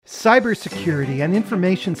Cybersecurity and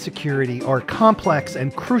information security are complex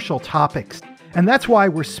and crucial topics. And that's why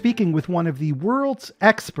we're speaking with one of the world's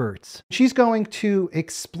experts. She's going to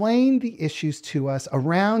explain the issues to us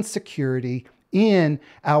around security in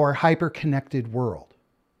our hyper-connected world.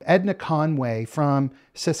 Edna Conway from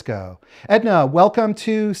Cisco. Edna, welcome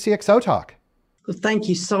to CXO Talk. Well, thank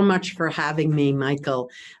you so much for having me, Michael.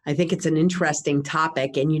 I think it's an interesting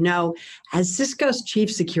topic. And as Cisco's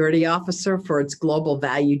Chief Security Officer for its global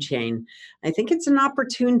value chain, I think it's an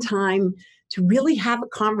opportune time to really have a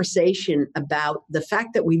conversation about the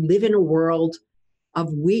fact that we live in a world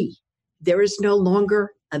of we. There is no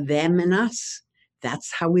longer a them and us.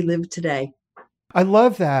 That's how we live today. I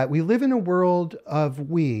love that. We live in a world of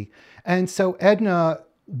we. And so, Edna,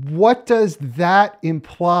 what does that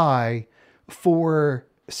imply for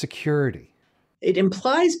security? It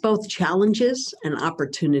implies both challenges and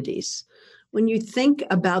opportunities. When you think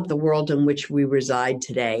about the world in which we reside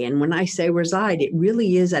today, and when I say reside, it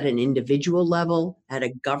really is at an individual level, at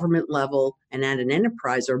a government level, and at an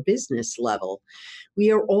enterprise or business level.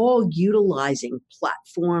 We are all utilizing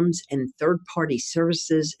platforms and third-party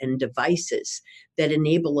services and devices that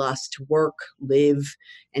enable us to work, live,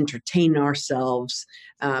 entertain ourselves,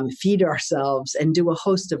 feed ourselves, and do a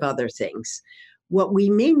host of other things. What we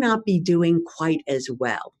may not be doing quite as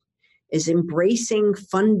well is embracing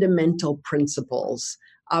fundamental principles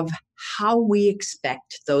of how we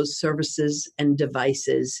expect those services and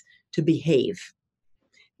devices to behave.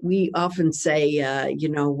 We often say,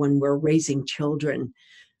 when we're raising children,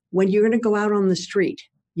 when you're going to go out on the street,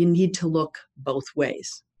 you need to look both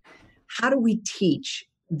ways. How do we teach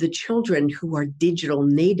the children who are digital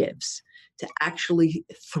natives to actually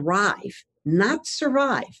thrive, not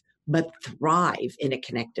survive, but thrive in a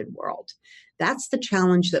connected world? That's the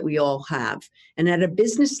challenge that we all have. And at a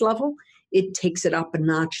business level, it takes it up a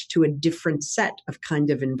notch to a different set of kind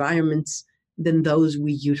of environments than those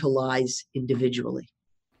we utilize individually.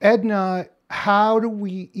 Edna, how do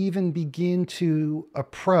we even begin to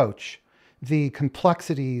approach the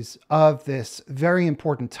complexities of this very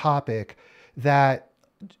important topic that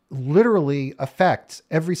literally affects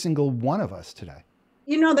every single one of us today?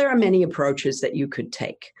 There are many approaches that you could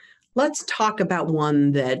take. Let's talk about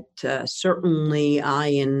one that certainly I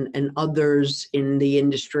and others in the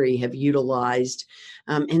industry have utilized.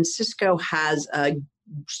 And Cisco has a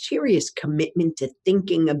serious commitment to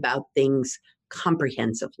thinking about things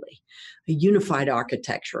comprehensively, a unified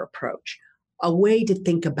architecture approach, a way to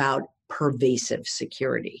think about pervasive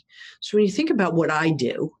security. So when you think about what I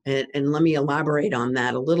do, and let me elaborate on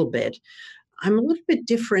that a little bit, I'm a little bit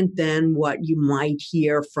different than what you might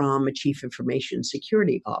hear from a chief information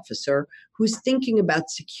security officer who's thinking about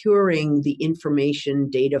securing the information,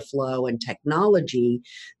 data flow, and technology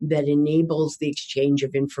that enables the exchange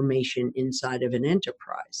of information inside of an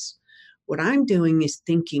enterprise. What I'm doing is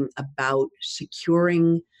thinking about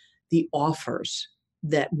securing the offers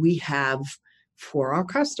that we have for our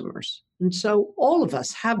customers. And so all of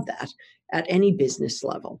us have that at any business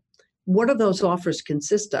level. What do those offers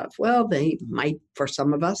consist of? Well, they might, for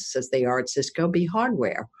some of us, as they are at Cisco, be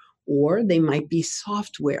hardware, or they might be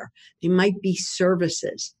software. They might be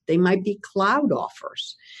services. They might be cloud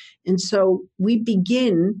offers. And so we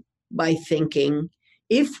begin by thinking,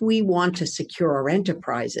 if we want to secure our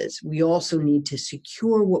enterprises, we also need to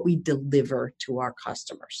secure what we deliver to our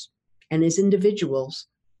customers. And as individuals,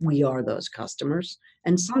 we are those customers.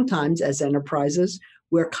 And sometimes as enterprises,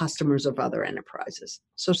 we're customers of other enterprises.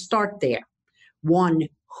 So start there. 1,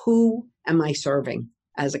 who am I serving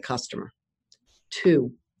as a customer?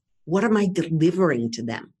 2, what am I delivering to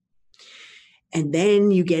them? And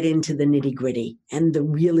then you get into the nitty-gritty and the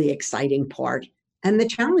really exciting part and the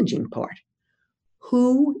challenging part.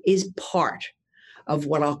 Who is part of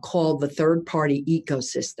what I'll call the third-party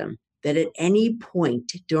ecosystem that at any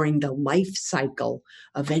point during the life cycle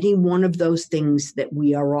of any one of those things that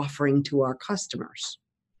we are offering to our customers?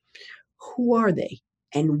 Who are they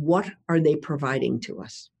and what are they providing to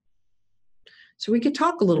us? So we could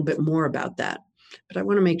talk a little bit more about that, but I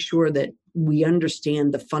want to make sure that we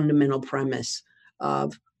understand the fundamental premise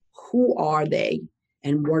of who are they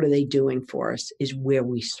and what are they doing for us is where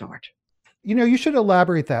we start. You should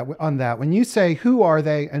elaborate on that. When you say who are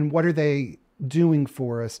they and what are they doing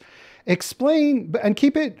for us, explain and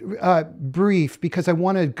keep it brief, because I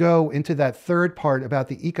want to go into that third part about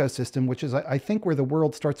the ecosystem, which is, I think, where the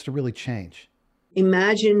world starts to really change.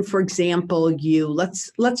 Imagine, for example,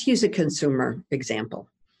 let's use a consumer example.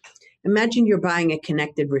 Imagine you're buying a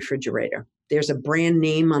connected refrigerator. There's a brand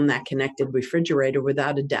name on that connected refrigerator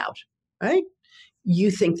without a doubt, right? You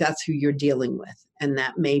think that's who you're dealing with, and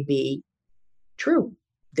that may be true.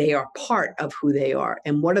 They are part of who they are.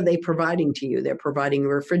 And what are they providing to you? They're providing a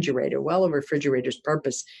refrigerator. Well, a refrigerator's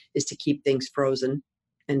purpose is to keep things frozen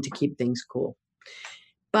and to keep things cool.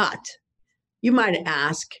 But you might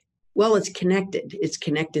ask, well, it's connected. It's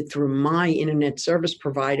connected through my internet service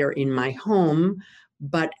provider in my home,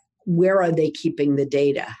 but where are they keeping the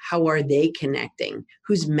data? How are they connecting?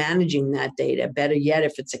 Who's managing that data? Better yet,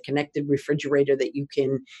 if it's a connected refrigerator that you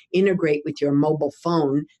can integrate with your mobile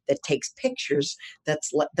phone that takes pictures, that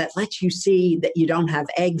lets you see that you don't have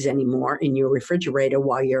eggs anymore in your refrigerator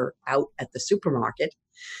while you're out at the supermarket.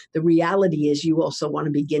 The reality is you also want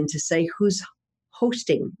to begin to say who's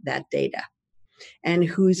hosting that data and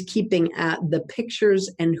who's keeping the pictures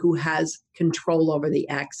and who has control over the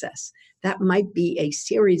access. That might be a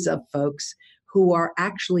series of folks who are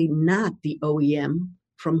actually not the OEM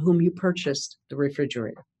from whom you purchased the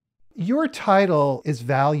refrigerator. Your title is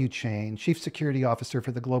Value Chain, Chief Security Officer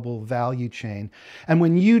for the Global Value Chain. And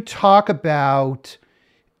when you talk about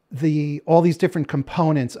all these different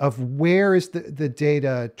components of where is the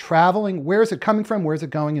data traveling, where is it coming from, where is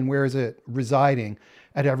it going, and where is it residing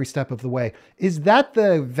at every step of the way, is that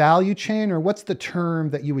the value chain, or what's the term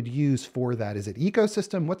that you would use for that? Is it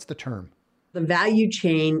ecosystem? What's the term? The value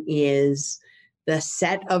chain is the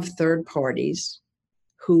set of third parties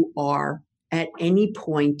who are at any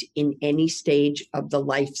point in any stage of the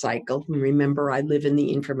life cycle. Remember, I live in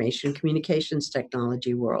the information communications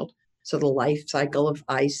technology world. So the life cycle of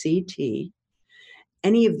ICT,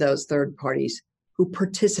 any of those third parties who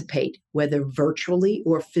participate, whether virtually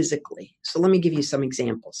or physically. So let me give you some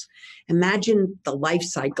examples. Imagine the life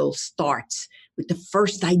cycle starts with the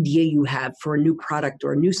first idea you have for a new product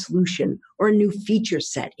or a new solution or a new feature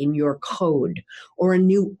set in your code or a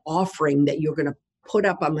new offering that you're going to put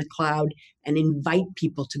up on the cloud and invite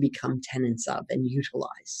people to become tenants of and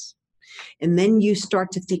utilize. And then you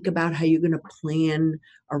start to think about how you're going to plan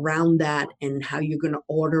around that and how you're going to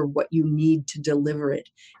order what you need to deliver it.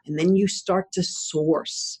 And then you start to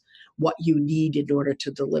source what you need in order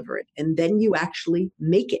to deliver it. And then you actually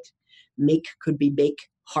make it. Make could be make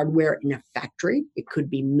hardware in a factory. It could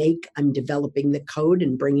be make, I'm developing the code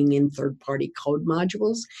and bringing in third-party code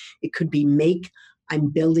modules. It could be make, I'm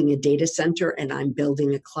building a data center and I'm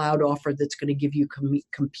building a cloud offer that's going to give you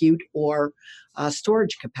compute or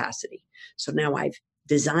storage capacity. So now I've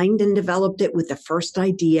designed and developed it with the first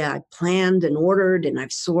idea. I've planned and ordered and I've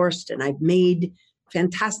sourced and I've made.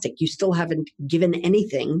 Fantastic. You still haven't given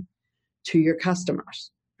anything to your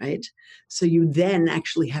customers, right? So you then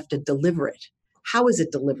actually have to deliver it. How is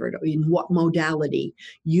it delivered? In what modality?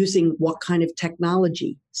 Using what kind of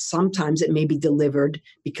technology? Sometimes it may be delivered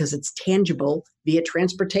because it's tangible via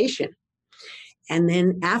transportation. And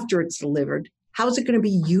then after it's delivered, how is it going to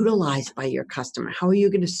be utilized by your customer? How are you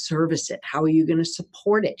going to service it? How are you going to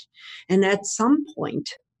support it? And at some point,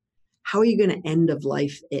 how are you going to end of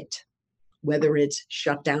life it? Whether it's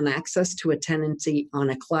shut down access to a tenancy on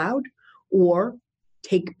a cloud or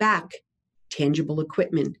take back tangible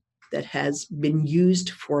equipment that has been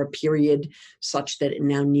used for a period such that it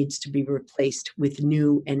now needs to be replaced with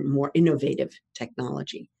new and more innovative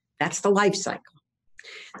technology. That's the life cycle.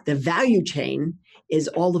 The value chain is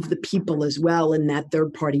all of the people as well in that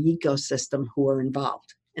third-party ecosystem who are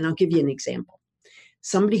involved. And I'll give you an example.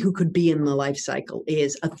 Somebody who could be in the life cycle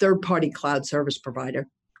is a third-party cloud service provider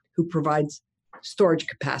who provides storage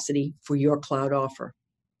capacity for your cloud offer.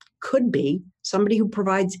 Could be somebody who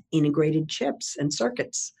provides integrated chips and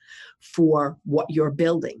circuits for what you're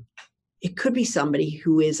building. It could be somebody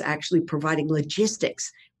who is actually providing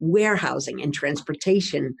logistics, warehousing, and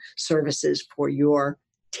transportation services for your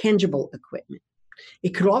tangible equipment. It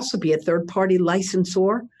could also be a third-party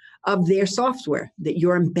licensor of their software that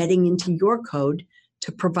you're embedding into your code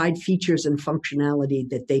to provide features and functionality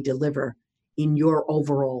that they deliver in your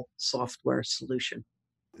overall software solution.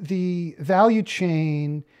 The value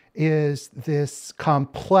chain is this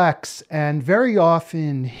complex and very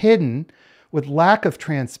often hidden, with lack of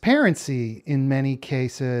transparency in many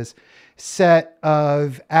cases, set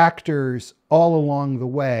of actors all along the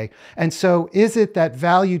way. And so is it that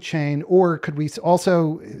value chain, or could we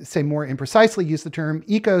also say more imprecisely use the term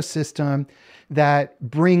ecosystem, that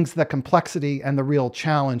brings the complexity and the real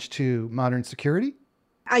challenge to modern security?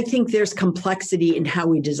 I think there's complexity in how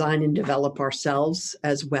we design and develop ourselves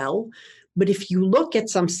as well. But if you look at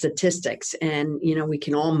some statistics, and we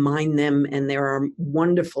can all mine them, and there are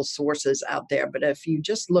wonderful sources out there. But if you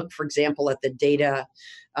just look, for example, at the data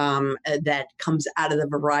that comes out of the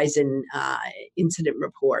Verizon incident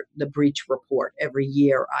report, the breach report every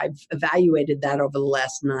year, I've evaluated that over the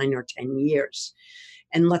last 9 or 10 years.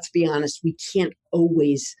 And let's be honest, we can't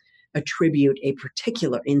always attribute a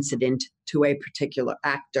particular incident to a particular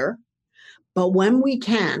actor. But when we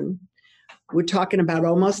can, we're talking about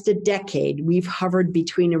almost a decade, we've hovered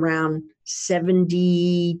between around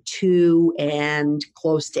 72 and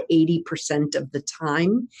close to 80% of the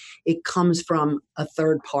time, it comes from a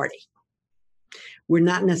third party. We're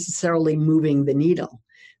not necessarily moving the needle.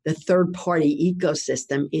 The third party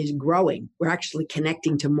ecosystem is growing. We're actually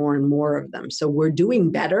connecting to more and more of them. So we're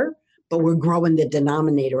doing better, but we're growing the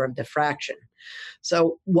denominator of the fraction.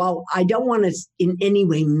 So while I don't want to in any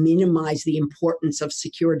way minimize the importance of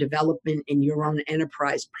secure development in your own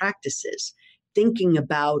enterprise practices, thinking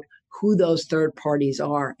about who those third parties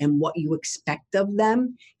are and what you expect of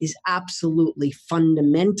them is absolutely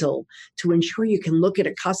fundamental to ensure you can look at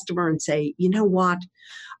a customer and say, you know what?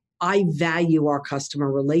 I value our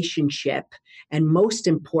customer relationship. And most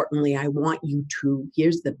importantly, I want you to,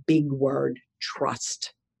 here's the big word,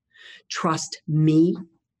 trust. Trust me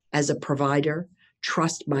as a provider,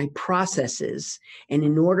 trust my processes. And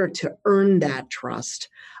in order to earn that trust,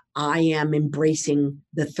 I am embracing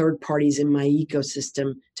the third parties in my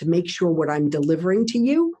ecosystem to make sure what I'm delivering to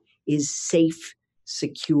you is safe,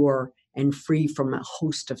 secure, and free from a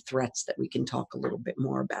host of threats that we can talk a little bit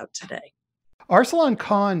more about today. Arsalan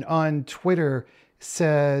Khan on Twitter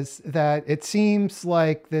says that it seems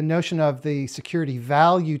like the notion of the security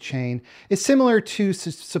value chain is similar to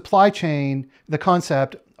supply chain, the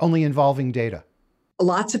concept only involving data.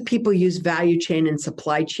 Lots of people use value chain and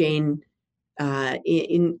supply chain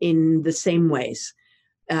in the same ways.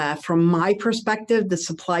 From my perspective, the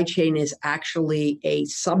supply chain is actually a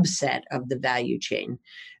subset of the value chain.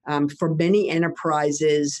 For many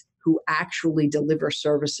enterprises who actually deliver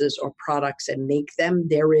services or products and make them,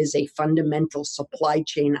 there is a fundamental supply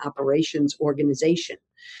chain operations organization.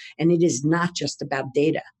 And it is not just about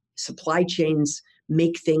data. Supply chains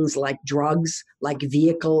make things like drugs, like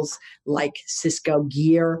vehicles, like Cisco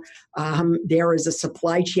gear. There is a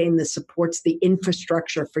supply chain that supports the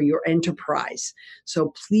infrastructure for your enterprise.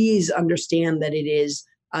 So please understand that it is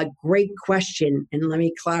a great question. And let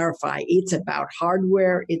me clarify, it's about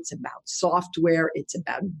hardware, it's about software, it's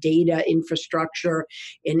about data infrastructure,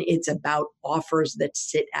 and it's about offers that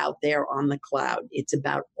sit out there on the cloud. It's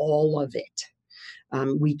about all of it.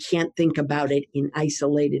 We can't think about it in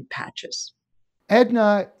isolated patches.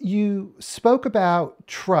 Edna, you spoke about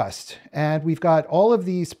trust, and we've got all of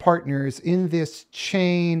these partners in this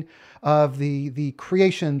chain of the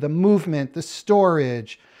creation, the movement, the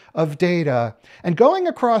storage of data, and going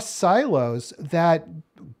across silos that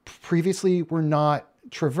previously were not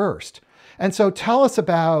traversed. And so tell us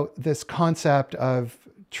about this concept of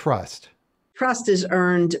trust. Trust is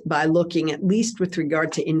earned by looking, at least with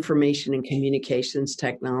regard to information and communications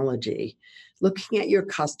technology, looking at your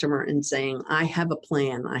customer and saying, I have a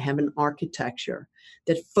plan, I have an architecture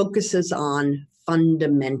that focuses on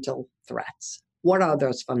fundamental threats. What are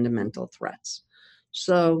those fundamental threats?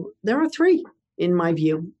 So there are three. In my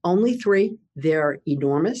view, only three. They're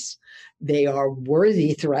enormous. They are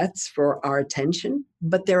worthy threats for our attention,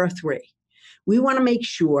 but there are three. We want to make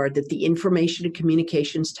sure that the information and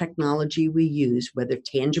communications technology we use, whether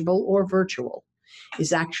tangible or virtual,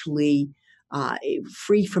 is actually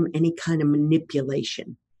free from any kind of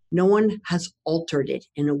manipulation. No one has altered it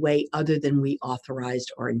in a way other than we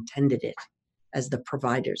authorized or intended it as the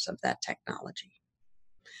providers of that technology.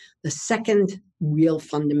 The second real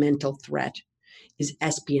fundamental threat is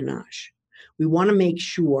espionage. We want to make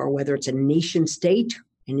sure, whether it's a nation state,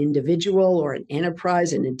 an individual, or an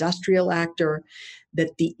enterprise, an industrial actor,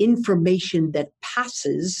 that the information that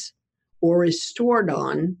passes or is stored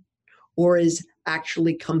on or is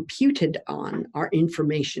actually computed on our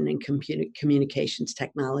information and communications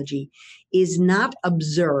technology is not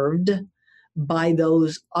observed by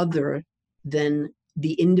those other than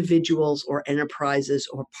the individuals or enterprises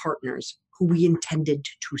or partners who we intended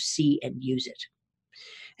to see and use it.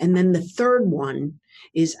 And then the third one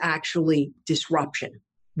is actually disruption.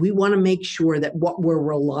 We want to make sure that what we're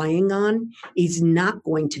relying on is not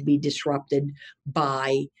going to be disrupted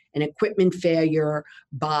by an equipment failure,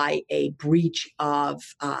 by a breach of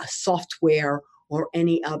software, or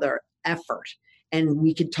any other effort. And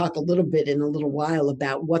we could talk a little bit in a little while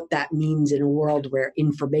about what that means in a world where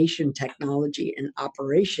information technology and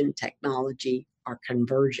operation technology are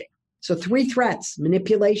converging. So three threats: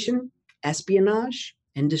 manipulation, espionage,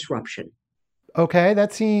 and disruption. Okay,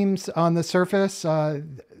 that seems on the surface.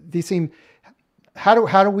 These seem. How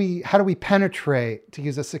do we penetrate, to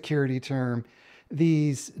use a security term,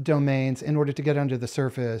 these domains in order to get under the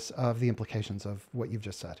surface of the implications of what you've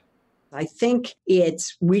just said? I think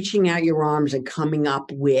it's reaching out your arms and coming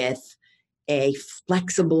up with a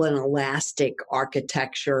flexible and elastic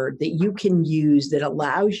architecture that you can use that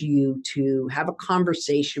allows you to have a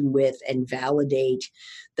conversation with and validate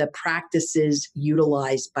the practices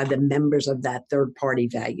utilized by the members of that third-party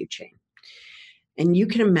value chain. And you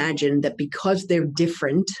can imagine that because they're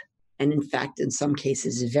different, and in fact, in some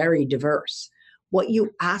cases, very diverse, what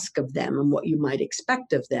you ask of them and what you might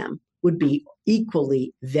expect of them would be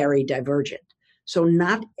equally very divergent. So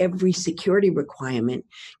not every security requirement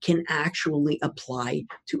can actually apply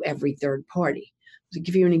to every third party. To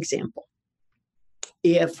give you an example,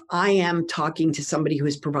 if I am talking to somebody who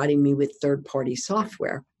is providing me with third-party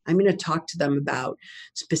software, I'm going to talk to them about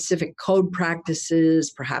specific code practices,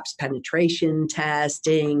 perhaps penetration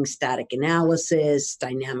testing, static analysis,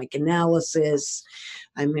 dynamic analysis.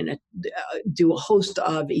 I'm going to do a host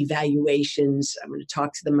of evaluations. I'm going to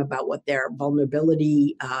talk to them about what their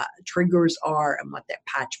vulnerability triggers are and what their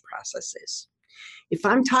patch process is. If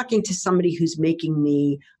I'm talking to somebody who's making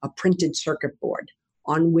me a printed circuit board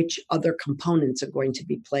on which other components are going to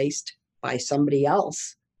be placed by somebody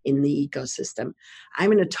else in the ecosystem, I'm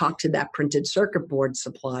going to talk to that printed circuit board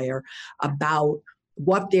supplier about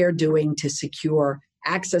what they're doing to secure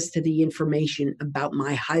access to the information about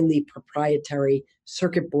my highly proprietary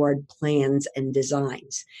circuit board plans and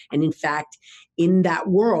designs. And in fact, in that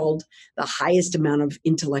world, the highest amount of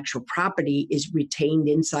intellectual property is retained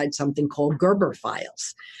inside something called Gerber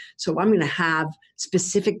files. So I'm going to have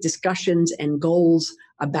specific discussions and goals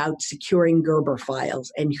about securing Gerber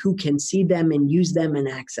files and who can see them and use them and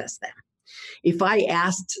access them. If I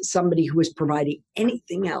asked somebody who was providing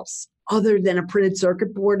anything else other than a printed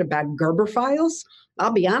circuit board about Gerber files,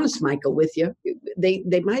 I'll be honest, Michael, with you,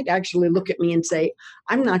 they might actually look at me and say,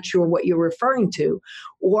 I'm not sure what you're referring to.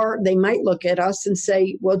 Or they might look at us and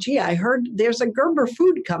say, well, gee, I heard there's a Gerber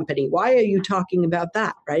food company. Why are you talking about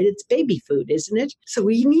that, right? It's baby food, isn't it? So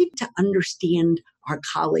we need to understand our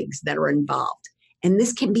colleagues that are involved. And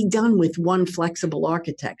this can be done with one flexible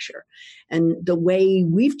architecture. And the way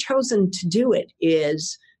we've chosen to do it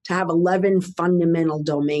is to have 11 fundamental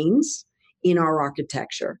domains in our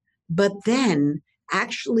architecture, but then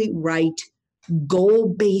actually write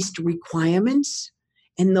goal-based requirements.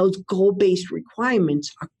 And those goal-based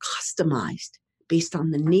requirements are customized based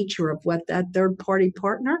on the nature of what that third-party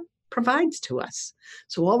partner provides to us.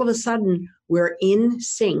 So all of a sudden, we're in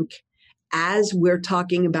sync as we're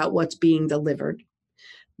talking about what's being delivered.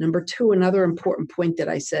 Number two, another important point that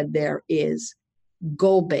I said there is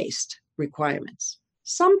goal-based requirements.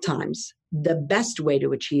 Sometimes the best way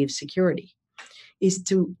to achieve security is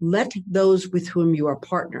to let those with whom you are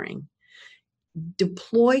partnering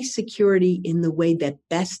deploy security in the way that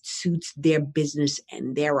best suits their business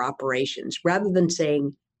and their operations, rather than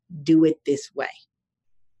saying, do it this way.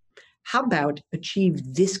 How about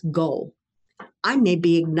achieve this goal? I may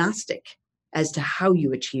be agnostic as to how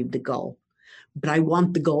you achieve the goal, but I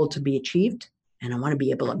want the goal to be achieved, and I want to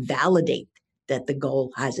be able to validate that the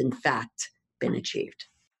goal has in fact been achieved.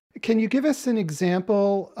 Can you give us an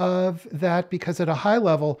example of that? Because at a high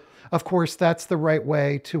level, of course, that's the right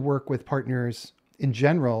way to work with partners in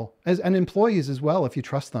general, and employees as well, if you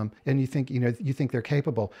trust them and you think they're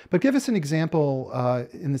capable. But give us an example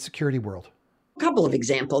in the security world. A couple of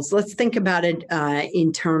examples. Let's think about it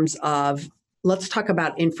in terms of, let's talk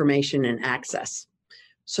about information and access.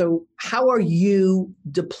 So how are you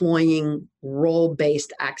deploying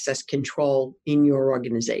role-based access control in your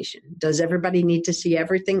organization? Does everybody need to see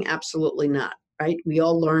everything? Absolutely not, right? We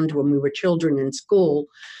all learned when we were children in school,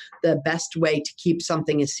 the best way to keep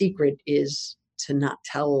something a secret is to not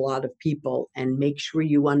tell a lot of people and make sure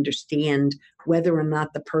you understand whether or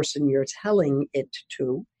not the person you're telling it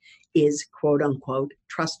to is quote unquote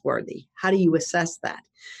trustworthy. How do you assess that?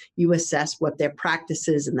 You assess what their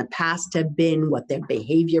practices in the past have been, what their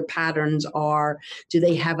behavior patterns are. Do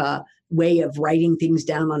they have a way of writing things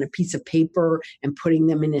down on a piece of paper and putting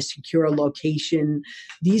them in a secure location?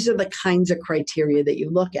 These are the kinds of criteria that you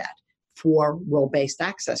look at for role-based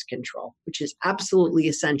access control, which is absolutely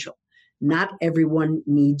essential. Not everyone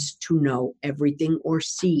needs to know everything or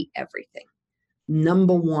see everything.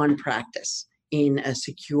 Number one practice in a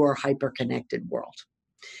secure, hyper-connected world.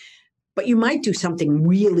 But you might do something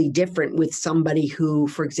really different with somebody who,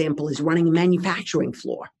 for example, is running a manufacturing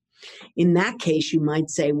floor. In that case, you might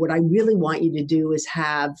say, what I really want you to do is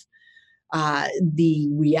have the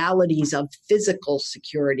realities of physical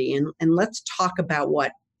security. And let's talk about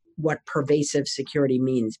what pervasive security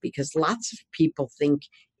means, because lots of people think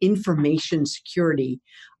information security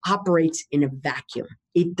operates in a vacuum.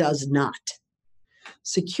 It does not.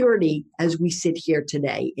 Security, as we sit here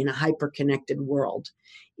today in a hyper-connected world,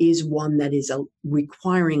 is one that is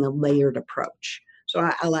requiring a layered approach. So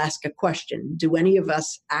I'll ask a question. Do any of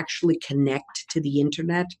us actually connect to the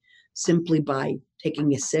internet simply by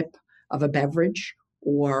taking a sip of a beverage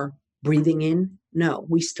or breathing in? No,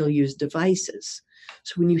 we still use devices.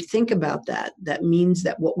 So when you think about that, that means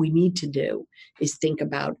that what we need to do is think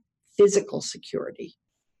about physical security,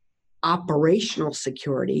 operational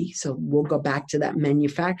security. So we'll go back to that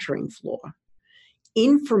manufacturing floor.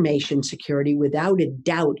 Information security, without a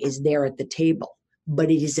doubt, is there at the table,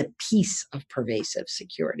 but it is a piece of pervasive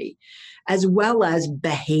security, as well as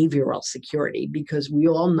behavioral security, because we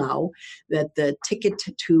all know that the ticket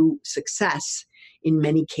to success in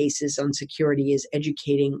many cases on security is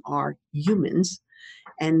educating our humans.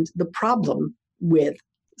 And the problem with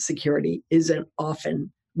security isn't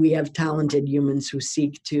often we have talented humans who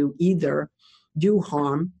seek to either do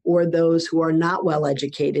harm, or those who are not well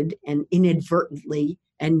educated and inadvertently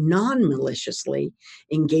and non-maliciously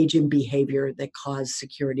engage in behavior that cause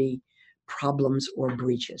security problems or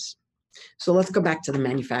breaches. So let's go back to the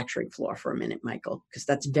manufacturing floor for a minute, Michael, because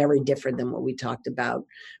that's very different than what we talked about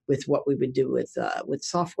with what we would do with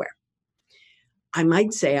software. I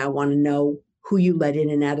might say I want to know who you let in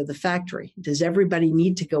and out of the factory. Does everybody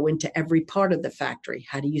need to go into every part of the factory?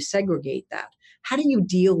 How do you segregate that? How do you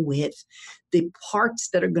deal with the parts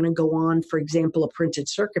that are going to go on, for example, a printed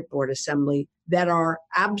circuit board assembly that are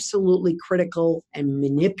absolutely critical and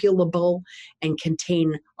manipulable and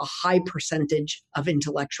contain a high percentage of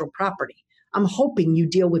intellectual property? I'm hoping you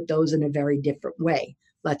deal with those in a very different way.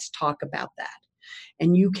 Let's talk about that.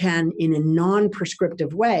 And you can, in a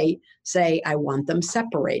non-prescriptive way, say, I want them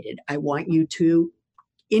separated. I want you to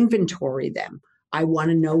inventory them. I want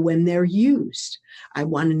to know when they're used. I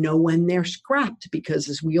want to know when they're scrapped, because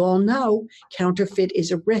as we all know, counterfeit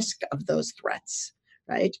is a risk of those threats,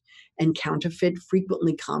 right? And counterfeit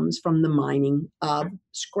frequently comes from the mining of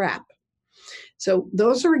scrap. So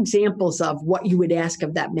those are examples of what you would ask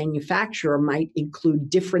of that manufacturer might include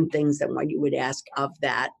different things than what you would ask of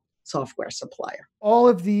that software supplier. All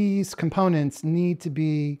of these components need to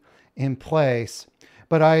be in place,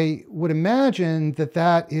 but I would imagine that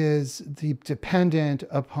that is dependent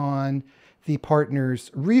upon the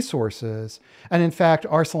partner's resources. And in fact,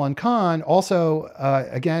 Arsalan Khan also,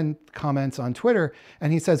 again, comments on Twitter,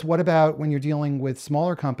 and he says, what about when you're dealing with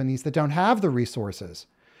smaller companies that don't have the resources?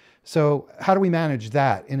 So how do we manage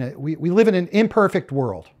that? We live in an imperfect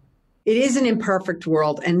world. It is an imperfect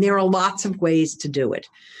world, and there are lots of ways to do it.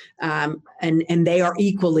 And they are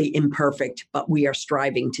equally imperfect, but we are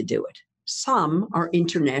striving to do it. Some are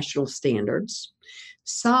international standards.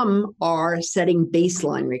 Some are setting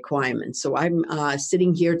baseline requirements. So I'm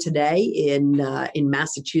sitting here today in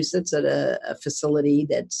Massachusetts at a facility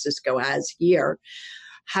that Cisco has here,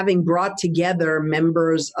 having brought together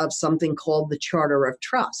members of something called the Charter of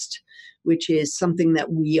Trust, which is something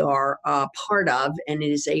that we are part of, and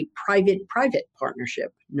it is a private-private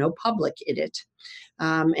partnership, no public in it.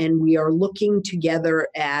 And we are looking together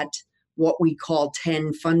at what we call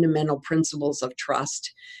 10 fundamental principles of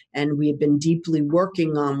trust. And we have been deeply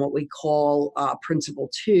working on what we call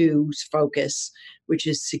Principle 2's focus, which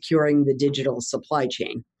is securing the digital supply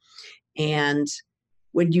chain. And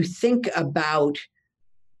when you think about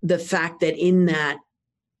the fact that in that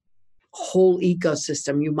whole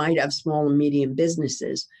ecosystem, you might have small and medium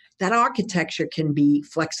businesses, that architecture can be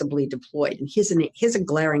flexibly deployed. And here's a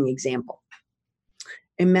glaring example.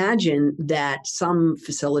 Imagine that some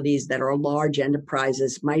facilities that are large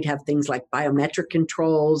enterprises might have things like biometric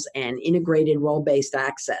controls and integrated role-based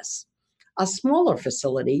access. A smaller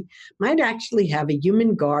facility might actually have a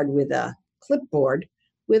human guard with a clipboard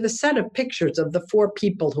with a set of pictures of the 4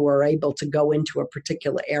 people who are able to go into a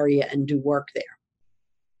particular area and do work there.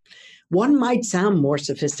 One might sound more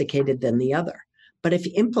sophisticated than the other, but if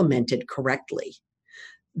implemented correctly,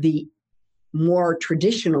 the more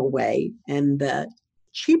traditional way and the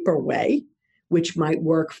cheaper way, which might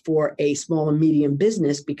work for a small and medium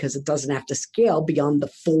business because it doesn't have to scale beyond the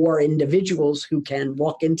 4 individuals who can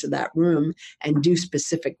walk into that room and do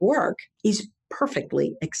specific work, is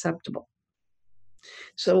perfectly acceptable.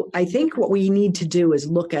 So I think what we need to do is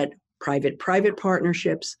look at private-private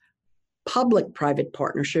partnerships, public-private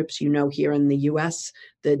partnerships. You know, here in the US,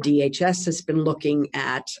 the DHS has been looking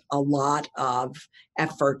at a lot of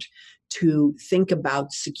effort to think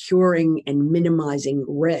about securing and minimizing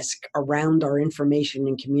risk around our information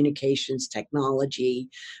and communications technology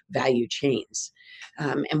value chains.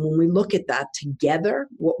 And when we look at that together,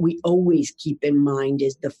 what we always keep in mind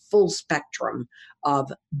is the full spectrum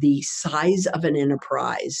of the size of an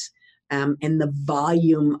enterprise and the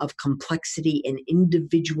volume of complexity and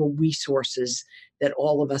individual resources that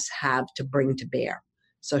all of us have to bring to bear.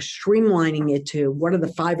 So streamlining it to what are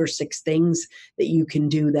the 5 or 6 things that you can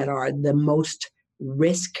do that are the most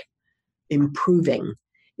risk improving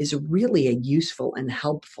is really a useful and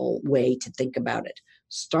helpful way to think about it.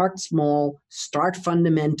 Start small, start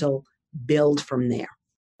fundamental, build from there.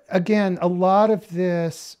 Again, a lot of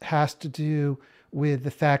this has to do with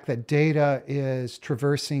the fact that data is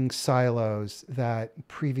traversing silos that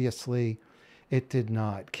previously it did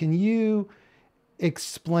not. Can you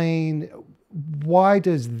explain why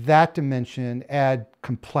does that dimension add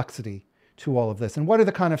complexity to all of this? And what are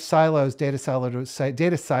the kind of silos, data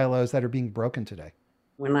silos that are being broken today?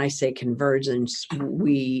 When I say convergence,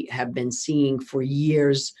 we have been seeing for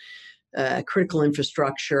years critical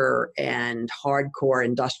infrastructure and hardcore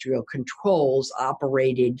industrial controls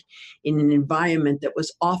operated in an environment that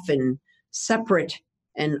was often separate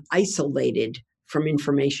and isolated from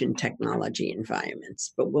information technology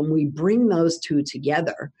environments. But when we bring those two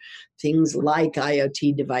together, things like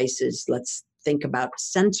IoT devices, let's think about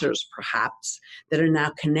sensors perhaps, that are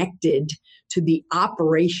now connected to the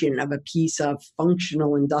operation of a piece of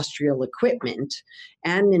functional industrial equipment,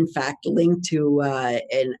 and in fact linked to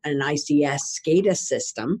an ICS SCADA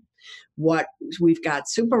system. What we've got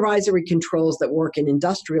supervisory controls that work in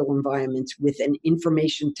industrial environments with an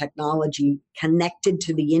information technology connected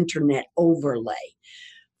to the internet overlay.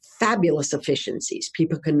 Fabulous efficiencies.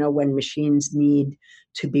 People can know when machines need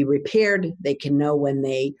to be repaired. They can know when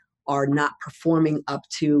they are not performing up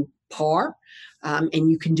to par.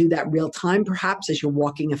 And you can do that real time, perhaps, as you're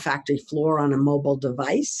walking a factory floor on a mobile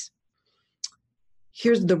device.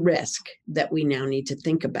 Here's the risk that we now need to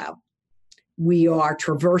think about. We are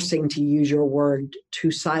traversing, to use your word,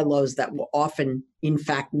 2 silos that were often, in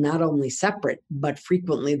fact, not only separate, but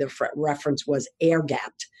frequently the reference was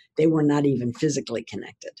air-gapped. They were not even physically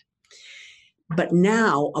connected. But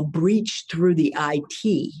now a breach through the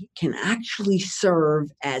IT can actually serve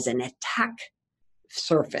as an attack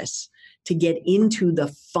surface to get into the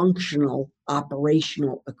functional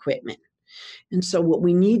operational equipment. And so what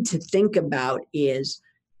we need to think about is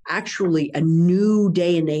actually a new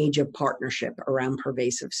day and age of partnership around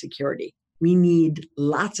pervasive security. We need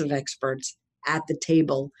lots of experts at the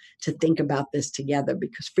table to think about this together,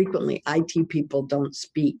 because frequently IT people don't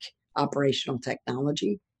speak operational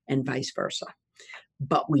technology and vice versa.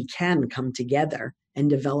 But we can come together and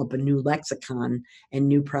develop a new lexicon and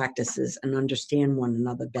new practices and understand one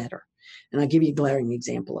another better. And I'll give you a glaring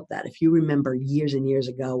example of that. If you remember years and years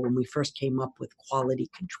ago when we first came up with quality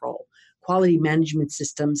control, quality management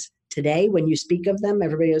systems, today when you speak of them,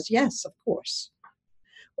 everybody goes, yes, of course.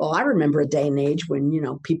 Well, I remember a day and age when,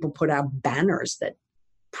 people put out banners that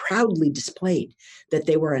proudly displayed that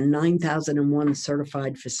they were a 9001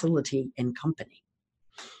 certified facility and company.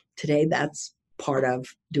 Today, that's part of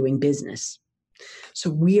doing business. So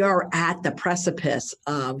we are at the precipice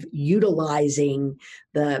of utilizing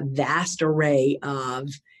the vast array of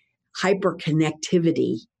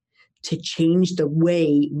hyperconnectivity to change the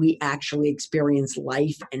way we actually experience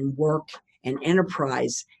life and work and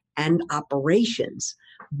enterprise and operations.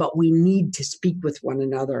 But we need to speak with one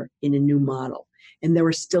another in a new model. And there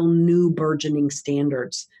are still new burgeoning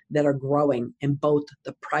standards that are growing, and both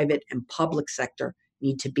the private and public sector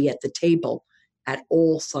need to be at the table at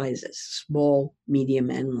all sizes, small, medium,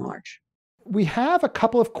 and large. We have a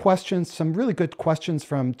couple of questions, some really good questions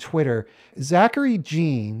from Twitter. Zachary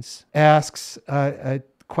Jeans asks a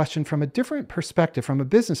question from a different perspective, from a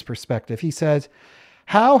business perspective. He says,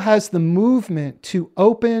 how has the movement to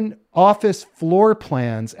open office floor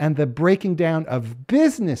plans and the breaking down of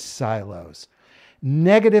business silos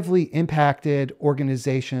negatively impacted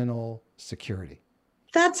organizational security?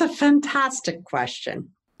 That's a fantastic question.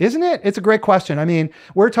 Isn't it? It's a great question. I mean,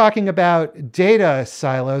 we're talking about data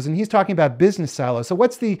silos and he's talking about business silos. So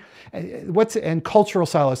and cultural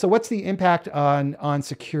silos. So what's the impact on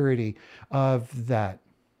security of that?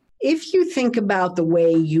 If you think about the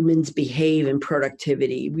way humans behave in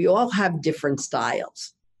productivity, we all have different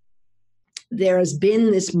styles. There has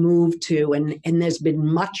been this move to, and there's been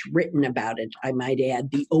much written about it, I might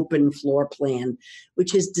add, the open floor plan,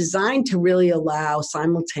 which is designed to really allow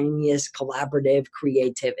simultaneous collaborative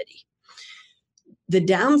creativity. The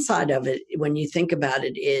downside of it, when you think about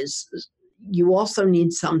it, is you also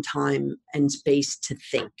need some time and space to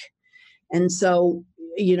think. And so,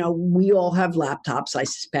 we all have laptops, I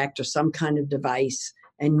suspect, or some kind of device.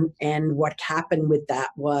 And what happened with that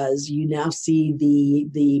was you now see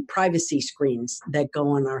the privacy screens that go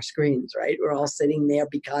on our screens, right? We're all sitting there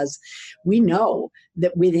because we know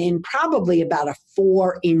that within probably about a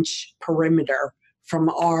 4-inch perimeter from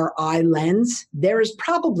our eye lens, there is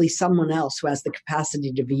probably someone else who has the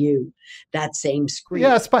capacity to view that same screen.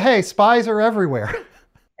 Yes, but hey, spies are everywhere.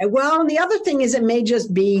 Well, the other thing is it may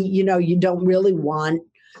just be, you don't really want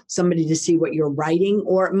somebody to see what you're writing,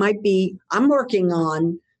 or it might be, I'm working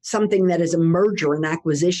on something that is a merger and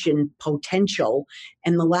acquisition potential.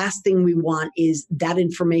 And the last thing we want is that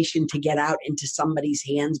information to get out into somebody's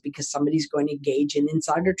hands because somebody's going to engage in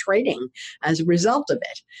insider trading as a result of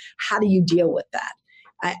it. How do you deal with that?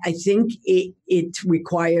 I think it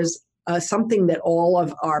requires something that all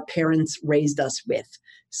of our parents raised us with.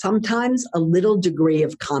 Sometimes a little degree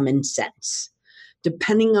of common sense.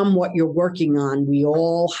 Depending on what you're working on, we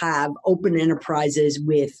all have open enterprises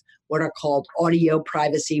with what are called audio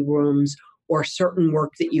privacy rooms or certain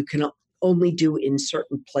work that you can only do in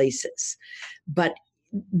certain places. But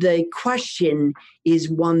the question is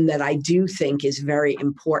one that I do think is very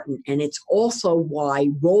important. And it's also why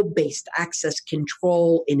role-based access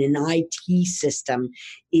control in an IT system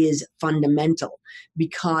is fundamental,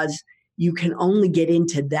 because you can only get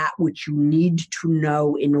into that which you need to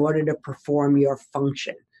know in order to perform your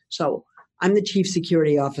function. So I'm the chief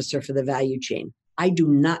security officer for the value chain. I do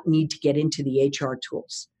not need to get into the HR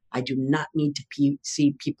tools. I do not need to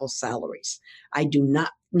see people's salaries. I do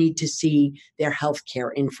not need to see their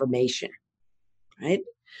healthcare information, right?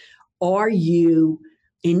 Are you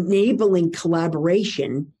enabling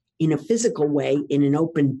collaboration in a physical way in an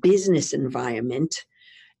open business environment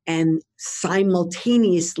and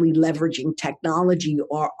simultaneously leveraging technology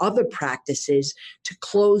or other practices to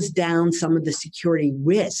close down some of the security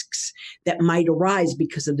risks that might arise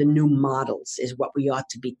because of the new models is what we ought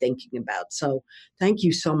to be thinking about. So thank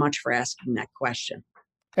you so much for asking that question.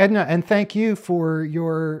 Edna, and thank you for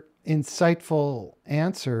your insightful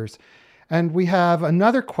answers. And we have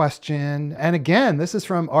another question. And again, this is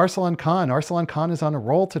from Arsalan Khan. Arsalan Khan is on a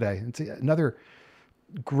roll today. It's another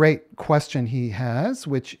great question he has,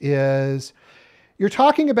 which is, you're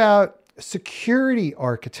talking about security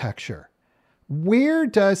architecture. Where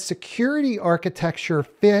does security architecture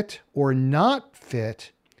fit or not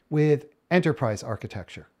fit with enterprise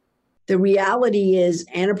architecture? The reality is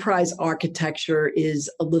enterprise architecture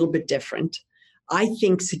is a little bit different. I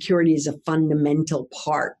think security is a fundamental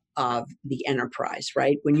part of the enterprise,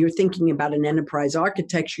 right? When you're thinking about an enterprise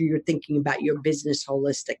architecture, you're thinking about your business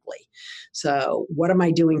holistically. So what am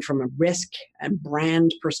I doing from a risk and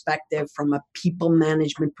brand perspective, from a people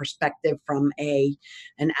management perspective, from an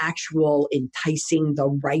actual enticing the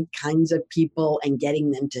right kinds of people and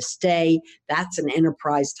getting them to stay? That's an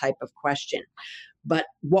enterprise type of question. But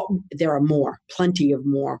there are more, plenty of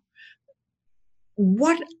more.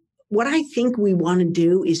 What I think we want to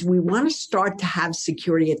do is we want to start to have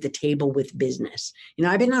security at the table with business.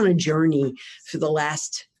 I've been on a journey for the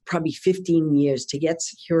last probably 15 years to get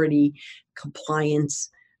security, compliance,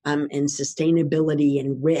 and sustainability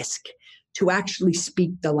and risk to actually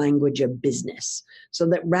speak the language of business. So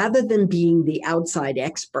that rather than being the outside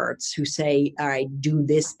experts who say, all right, do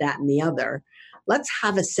this, that, and the other, let's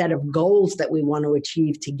have a set of goals that we want to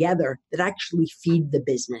achieve together that actually feed the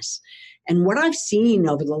business. And what I've seen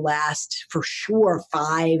over the last, for sure,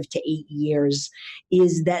 5 to 8 years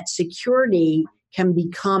is that security can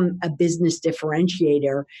become a business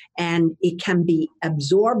differentiator and it can be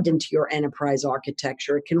absorbed into your enterprise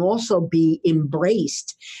architecture. It can also be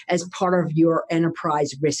embraced as part of your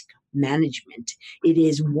enterprise risk management. It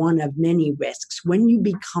is one of many risks. When you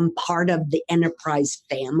become part of the enterprise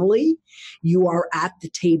family, you are at the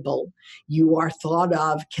table. You are thought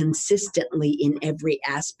of consistently in every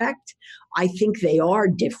aspect. I think they are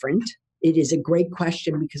different. It is a great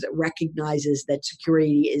question because it recognizes that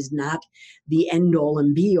security is not the end all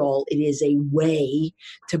and be all. It is a way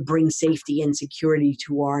to bring safety and security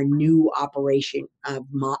to our new operation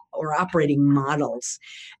or operating models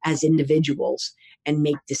as individuals and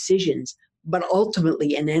make decisions. But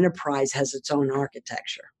ultimately, an enterprise has its own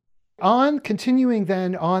architecture. On continuing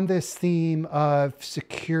then on this theme of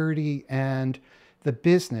security and the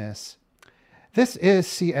business, this is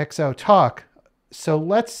CXO Talk. So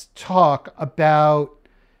let's talk about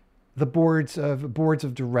the boards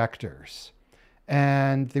of directors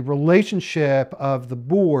and the relationship of the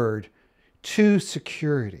board to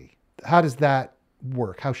security. How does that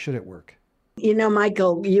work? How should it work?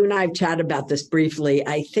 Michael, you and I have chatted about this briefly.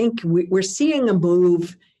 I think we're seeing a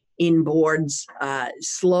move in boards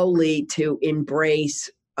slowly to embrace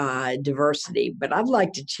diversity, but I'd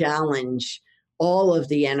like to challenge all of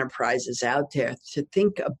the enterprises out there to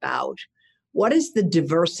think about what is the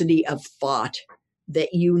diversity of thought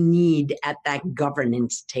that you need at that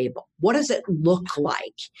governance table? What does it look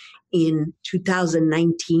like in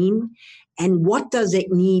 2019? And what does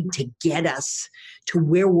it need to get us to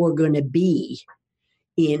where we're going to be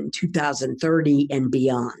in 2030 and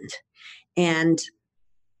beyond? And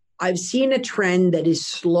I've seen a trend that is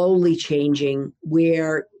slowly changing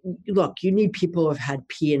where, look, you need people who have had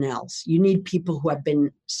P&Ls. You need people who have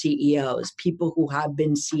been CEOs, people who have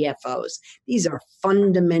been CFOs. These are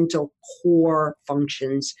fundamental core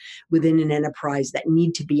functions within an enterprise that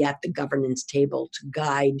need to be at the governance table to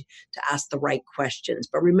guide, to ask the right questions.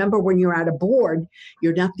 But remember, when you're at a board,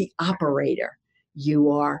 you're not the operator.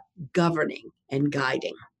 You are governing and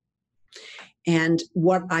guiding. And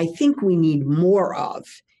what I think we need more of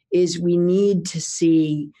is we need to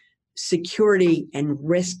see security and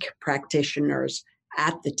risk practitioners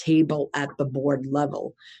at the table at the board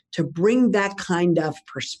level to bring that kind of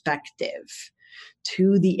perspective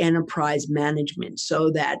to the enterprise management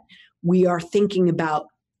so that we are thinking about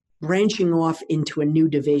branching off into a new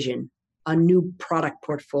division, a new product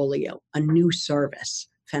portfolio, a new service.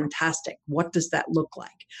 Fantastic. What does that look like?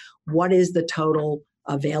 What is the total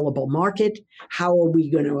available market? How are we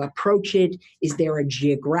going to approach it? Is there a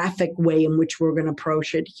geographic way in which we're going to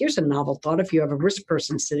approach it? Here's a novel thought. If you have a risk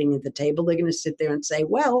person sitting at the table, they're going to sit there and say,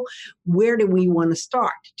 well, where do we want to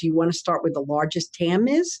start? Do you want to start where the largest TAM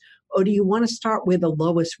is? Or do you want to start where the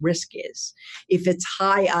lowest risk is? If it's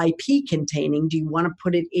high IP containing, do you want to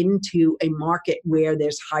put it into a market where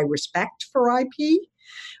there's high respect for IP?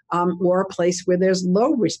 Or a place where there's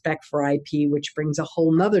low respect for IP, which brings a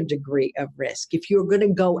whole nother degree of risk. If you're going to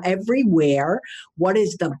go everywhere, what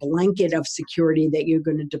is the blanket of security that you're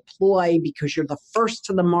going to deploy because you're the first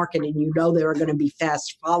to the market and you know there are going to be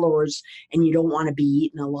fast followers and you don't want to be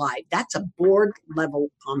eaten alive? That's a board level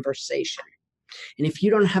conversation. And if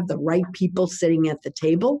you don't have the right people sitting at the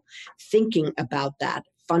table thinking about that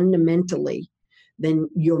fundamentally, then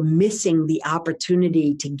you're missing the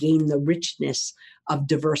opportunity to gain the richness of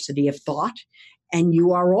diversity of thought. And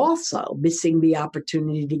you are also missing the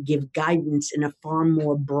opportunity to give guidance in a far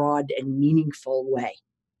more broad and meaningful way.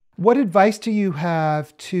 What advice do you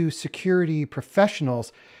have to security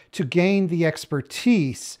professionals to gain the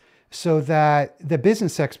expertise so that the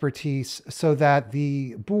business expertise, so that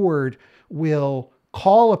the board will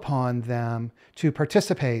call upon them to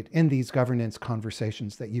participate in these governance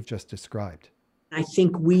conversations that you've just described? I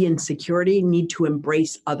think we in security need to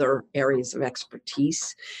embrace other areas of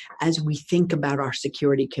expertise as we think about our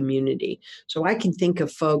security community. So I can think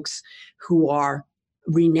of folks who are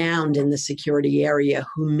renowned in the security area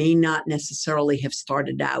who may not necessarily have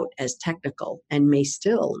started out as technical and may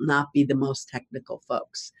still not be the most technical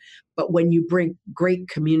folks. But when you bring great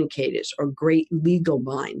communicators or great legal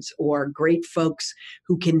minds or great folks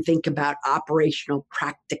who can think about operational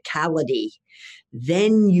practicality,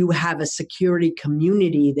 then you have a security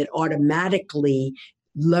community that automatically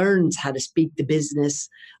learns how to speak the business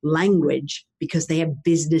language because they have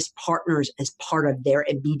business partners as part of their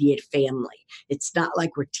immediate family. It's not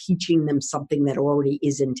like we're teaching them something that already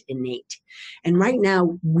isn't innate. And right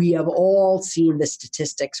now, we have all seen the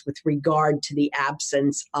statistics with regard to the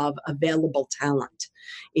absence of available talent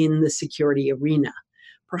in the security arena.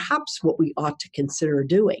 Perhaps what we ought to consider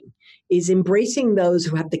doing is embracing those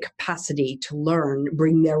who have the capacity to learn,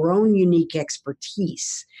 bring their own unique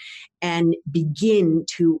expertise, and begin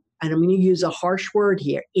to, and I'm going to use a harsh word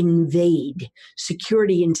here, invade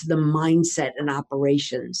security into the mindset and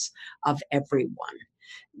operations of everyone.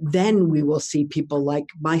 Then we will see people like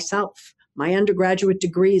myself. My undergraduate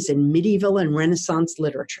degree is in medieval and Renaissance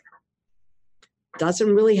literature.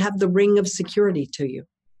 Doesn't really have the ring of security to you,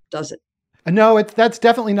 does it? No, that's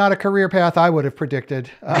definitely not a career path I would have predicted.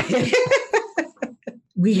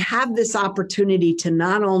 We have this opportunity to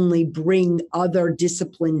not only bring other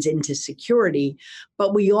disciplines into security,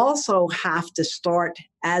 but we also have to start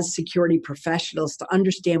as security professionals to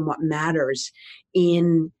understand what matters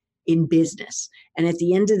in business. And at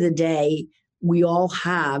the end of the day, we all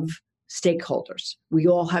have stakeholders. We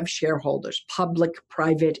all have shareholders, public,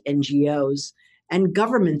 private, NGOs, and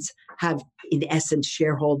governments have, in essence,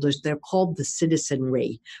 shareholders. They're called the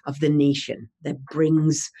citizenry of the nation that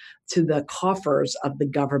brings to the coffers of the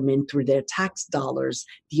government through their tax dollars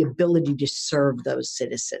the ability to serve those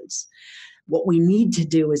citizens. What we need to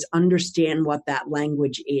do is understand what that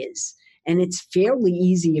language is. And it's fairly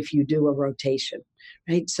easy if you do a rotation,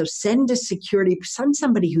 right? So send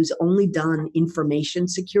somebody who's only done information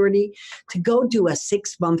security to go do a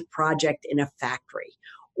 6-month project in a factory,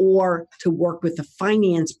 or to work with a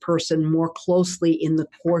finance person more closely in the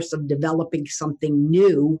course of developing something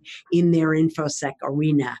new in their infosec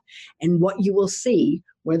arena. And what you will see,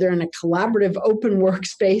 whether in a collaborative open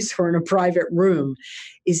workspace or in a private room,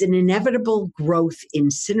 is an inevitable growth in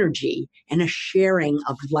synergy and a sharing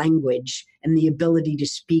of language and the ability to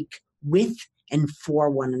speak with and for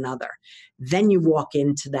one another. Then you walk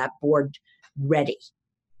into that board ready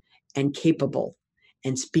and capable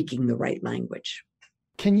and speaking the right language.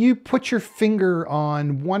 Can you put your finger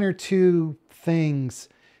on one or two things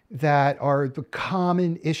that are the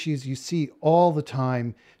common issues you see all the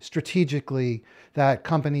time strategically that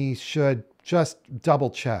companies should just double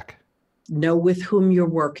check? Know with whom you're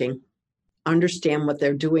working. Understand what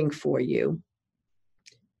they're doing for you.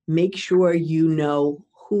 Make sure you know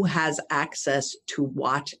who has access to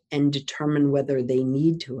what and determine whether they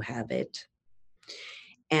need to have it.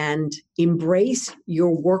 And embrace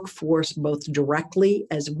your workforce both directly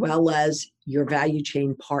as well as your value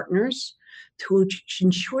chain partners to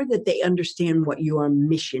ensure that they understand what your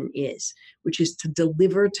mission is, which is to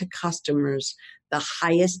deliver to customers the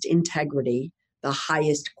highest integrity, the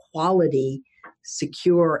highest quality,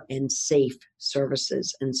 secure and safe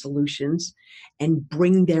services and solutions, and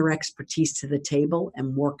bring their expertise to the table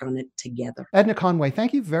and work on it together. Edna Conway,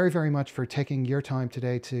 thank you very, very much for taking your time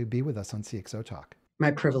today to be with us on CXO Talk.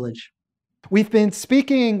 My privilege. We've been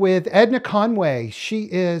speaking with Edna Conway. She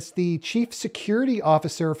is the Chief Security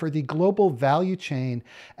Officer for the Global Value Chain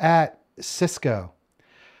at Cisco.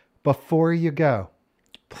 Before you go,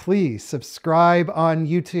 please subscribe on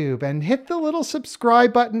YouTube and hit the little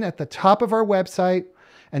subscribe button at the top of our website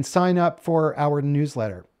and sign up for our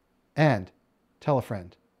newsletter. And tell a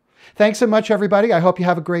friend. Thanks so much, everybody. I hope you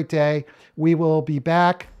have a great day. We will be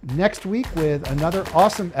back next week with another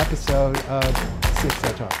awesome episode of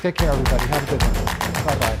CXO Talk. Take care, everybody. Have a good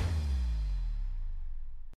one. Bye-bye.